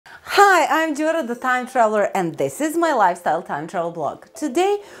Hi, I'm Jura, the time traveler, and this is my lifestyle time travel blog.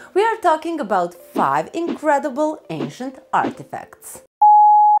 Today we are talking about 5 incredible ancient artifacts.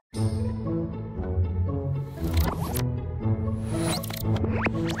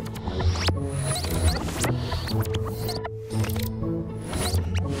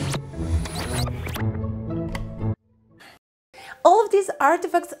 All of these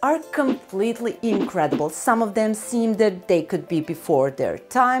artifacts are completely incredible. Some of them seem that they could be before their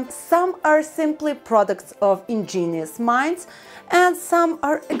time, some are simply products of ingenious minds, and some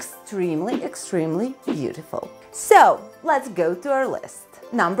are extremely beautiful. So, let's go to our list.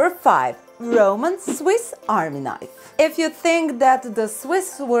 Number 5. Roman Swiss Army Knife. If you think that the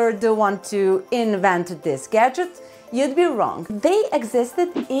Swiss were the one to invent this gadget, you'd be wrong. They existed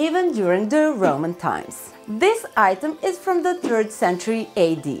even during the Roman times. This item is from the 3rd century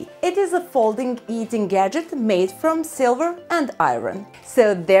AD. It is a folding eating gadget made from silver and iron.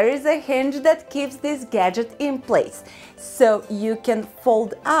 So there is a hinge that keeps this gadget in place. So you can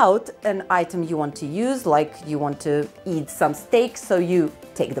fold out an item you want to use, like you want to eat some steak, so you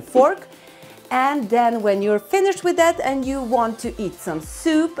take the fork. And then when you're finished with that and you want to eat some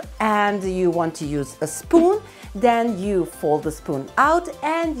soup and you want to use a spoon, then you fold the spoon out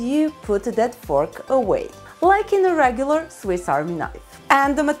and you put that fork away, like in a regular Swiss Army knife.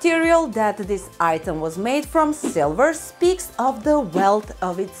 And the material that this item was made from, silver, speaks of the wealth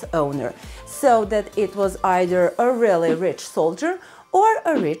of its owner, so that it was either a really rich soldier or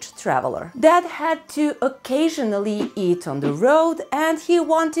a rich traveler that had to occasionally eat on the road, and he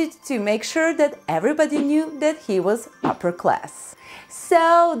wanted to make sure that everybody knew that he was upper class.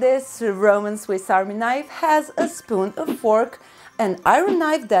 So this Roman Swiss Army knife has a spoon, a fork, an iron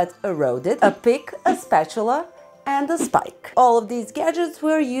knife that eroded, a pick, a spatula, and a spike. All of these gadgets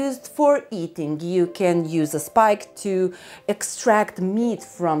were used for eating. You can use a spike to extract meat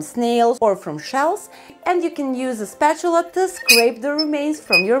from snails or from shells, and you can use a spatula to scrape the remains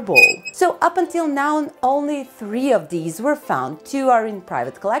from your bowl. So up until now, only 3 of these were found. 2 are in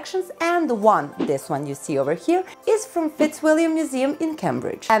private collections, and this one you see over here, is from Fitzwilliam Museum in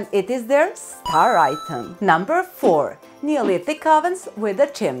Cambridge, and it is their star item. Number 4. Neolithic ovens with a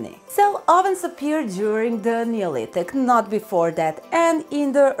chimney. So ovens appeared during the Neolithic, not before that, and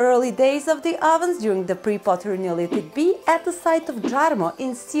in the early days of the ovens, during the pre-pottery Neolithic B, at the site of Jarmo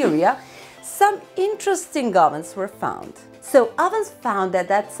in Syria, some interesting ovens were found. So ovens found at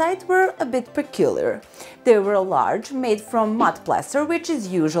that site were a bit peculiar. They were large, made from mud plaster, which is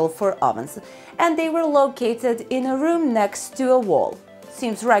usual for ovens, and they were located in a room next to a wall.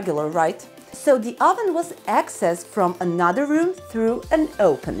 Seems regular, right? So the oven was accessed from another room through an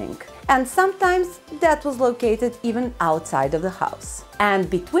opening, and sometimes that was located even outside of the house. And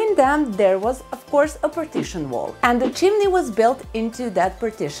between them there was, of course, a partition wall, and the chimney was built into that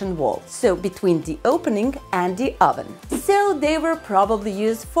partition wall, so between the opening and the oven. So they were probably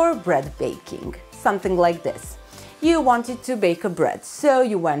used for bread baking, something like this. You wanted to bake a bread, so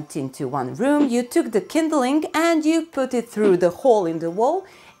you went into one room, you took the kindling and you put it through the hole in the wall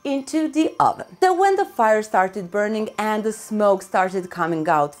into the oven. So when the fire started burning and the smoke started coming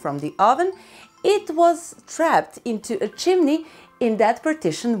out from the oven, it was trapped into a chimney in that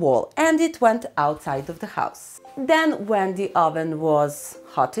partition wall, and it went outside of the house. Then when the oven was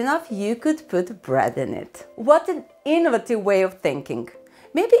hot enough, you could put bread in it. What an innovative way of thinking!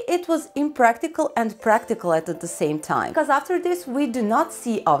 Maybe it was impractical and practical at the same time, because after this we do not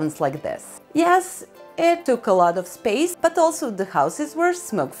see ovens like this. Yes, it took a lot of space, but also the houses were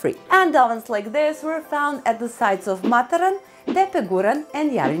smoke-free. And ovens like this were found at the sites of Mataran, Tepeguran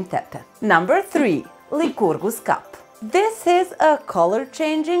and Yarin Tepe. Number 3. Lycurgus cup. This is a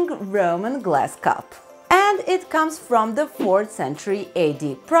color-changing Roman glass cup, and it comes from the 4th century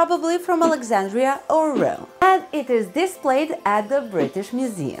AD, probably from Alexandria or Rome. And it is displayed at the British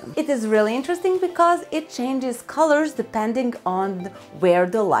Museum. It is really interesting because it changes colors depending on where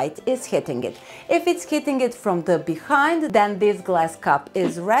the light is hitting it. If it's hitting it from the behind, then this glass cup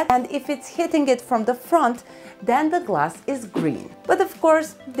is red, and if it's hitting it from the front, then the glass is green. But of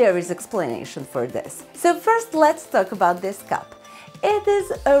course, there is explanation for this. So first, let's talk about this cup. It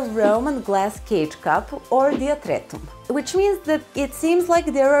is a Roman glass cage cup, or diatretum, which means that it seems like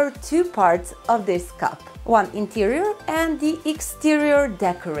there are 2 parts of this cup. One interior and the exterior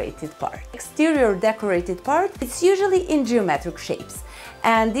decorated part. Exterior decorated part, it's usually in geometric shapes,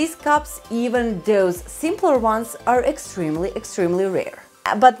 and these cups, even those simpler ones, are extremely rare.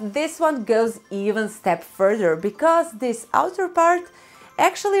 But this one goes even step further, because this outer part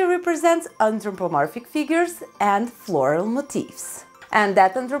actually represents anthropomorphic figures and floral motifs. And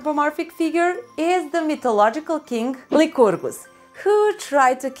that anthropomorphic figure is the mythological king Lycurgus, who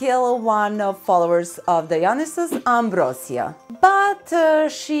tried to kill one of followers of Dionysus, Ambrosia.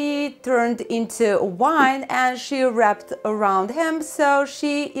 But she turned into wine and she wrapped around him, so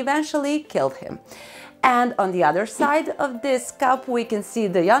she eventually killed him. And on the other side of this cup we can see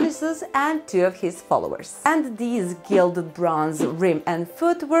Dionysus and two of his followers. And these gilded bronze rim and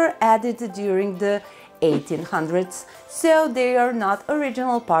foot were added during the 1800s, so they are not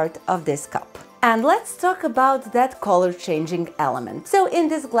original part of this cup. And let's talk about that color-changing element. So in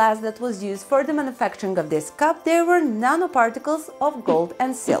this glass that was used for the manufacturing of this cup, there were nanoparticles of gold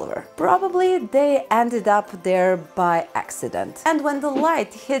and silver. Probably they ended up there by accident. And when the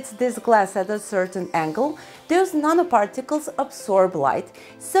light hits this glass at a certain angle, those nanoparticles absorb light,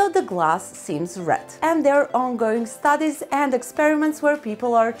 so the glass seems red. And there are ongoing studies and experiments where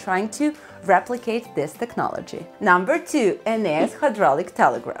people are trying to replicate this technology. Number 2. Aeneas hydraulic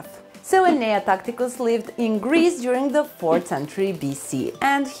telegraph. So Aeneas Tacticus lived in Greece during the 4th century BC,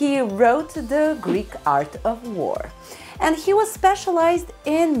 and he wrote the Greek art of war. And he was specialized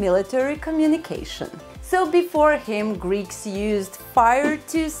in military communication. So before him, Greeks used fire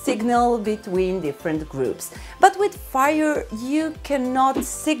to signal between different groups. But with fire, you cannot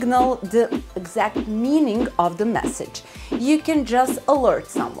signal the exact meaning of the message. You can just alert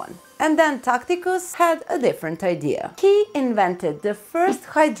someone. And then Tacticus had a different idea. He invented the first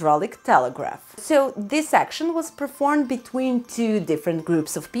hydraulic telegraph. So this action was performed between two different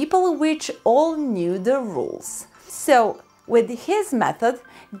groups of people which all knew the rules. So with his method,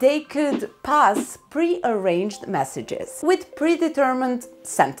 they could pass pre-arranged messages with predetermined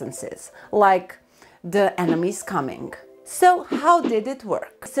sentences, like "the enemy is coming." So how did it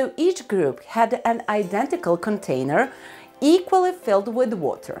work? So each group had an identical container equally filled with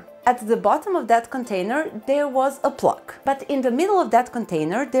water. At the bottom of that container there was a plug, but in the middle of that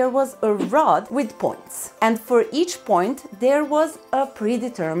container there was a rod with points, and for each point there was a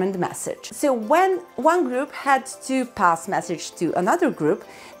predetermined message. So when one group had to pass message to another group,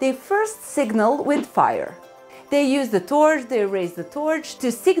 they first signaled with fire. They used the torch, they raised the torch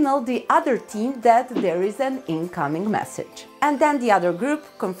to signal the other team that there is an incoming message. And then the other group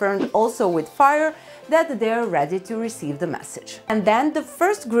confirmed also with fire that they are ready to receive the message. And then the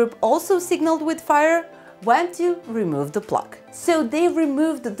first group also signaled with fire when to remove the plug. So they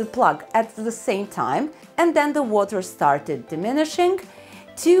removed the plug at the same time, and then the water started diminishing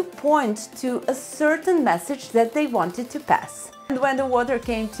to point to a certain message that they wanted to pass. And when the water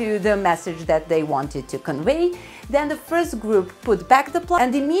came to the message that they wanted to convey, then the first group put back the plug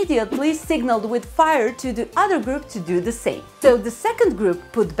and immediately signaled with fire to the other group to do the same. So the second group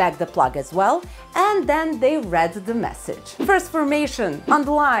put back the plug as well, and then they read the message. First formation, on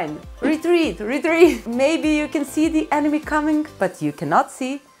the line, retreat, retreat. Maybe you can see the enemy coming, but you cannot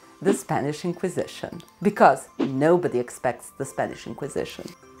see the Spanish Inquisition, because nobody expects the Spanish Inquisition.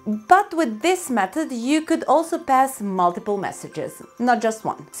 But with this method you could also pass multiple messages, not just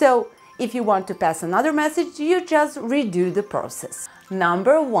one. So if you want to pass another message, you just redo the process.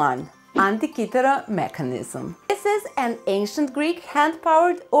 Number 1. Antiquity mechanism. This is an ancient Greek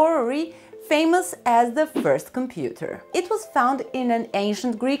hand-powered orrery famous as the first computer. It was found in an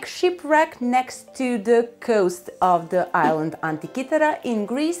ancient Greek shipwreck next to the coast of the island Antikythera in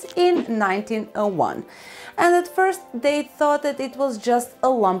Greece in 1901. And at first they thought that it was just a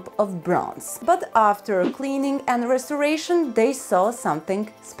lump of bronze. But after cleaning and restoration, they saw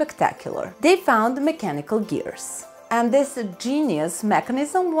something spectacular. They found mechanical gears. And this genius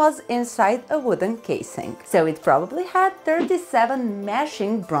mechanism was inside a wooden casing. So it probably had 37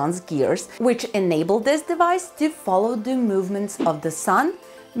 meshing bronze gears, which enabled this device to follow the movements of the sun,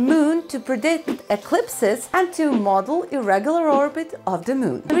 moon, to predict eclipses and to model irregular orbit of the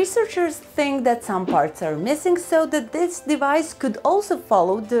moon. Researchers think that some parts are missing, so that this device could also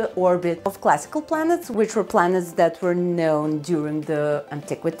follow the orbit of classical planets, which were planets that were known during the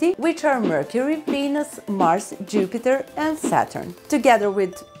antiquity, which are Mercury, Venus, Mars, Jupiter and Saturn, together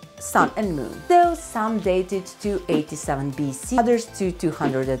with Sun and Moon. So some dated to 87 BC, others to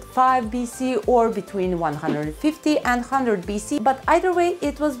 205 BC or between 150 and 100 BC, but either way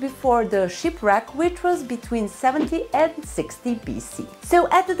it was before the shipwreck, which was between 70 and 60 BC. So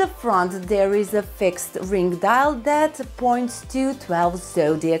at the front there is a fixed ring dial that points to 12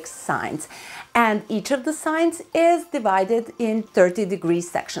 zodiac signs, and each of the signs is divided in 30-degree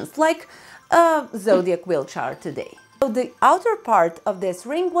sections, like a zodiac wheel chart today. So the outer part of this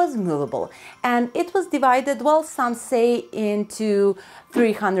ring was movable, and it was divided, well, some say into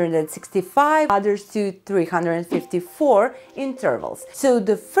 365, others to 354 intervals. So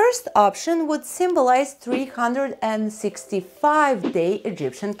the first option would symbolize 365-day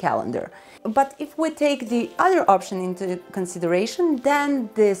Egyptian calendar. But if we take the other option into consideration, then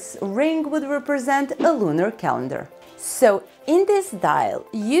this ring would represent a lunar calendar. So in this dial,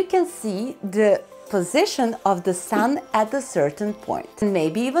 you can see the position of the sun at a certain point, and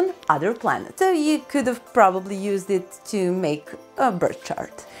maybe even other planets. So you could have probably used it to make a birth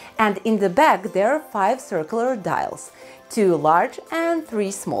chart. And in the back there are 5 circular dials, 2 large and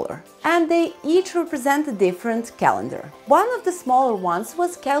 3 smaller, and they each represent a different calendar. One of the smaller ones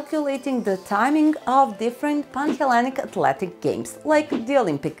was calculating the timing of different Pan-Hellenic athletic games, like the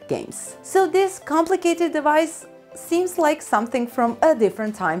Olympic Games. So this complicated device seems like something from a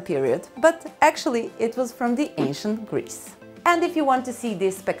different time period, but actually it was from the ancient Greece. And if you want to see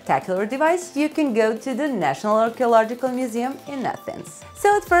this spectacular device, you can go to the National Archaeological Museum in Athens.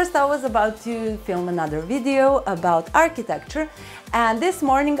 So at first I was about to film another video about architecture, and this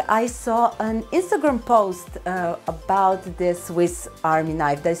morning I saw an Instagram post about this Swiss army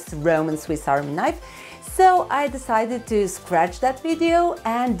knife, this Roman Swiss army knife. So I decided to scratch that video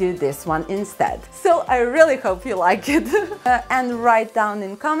and do this one instead. So I really hope you like it. And write down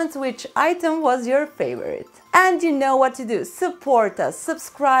in comments which item was your favorite. And you know what to do. Support us,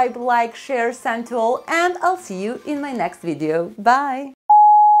 subscribe, like, share, send to all, and I'll see you in my next video. Bye!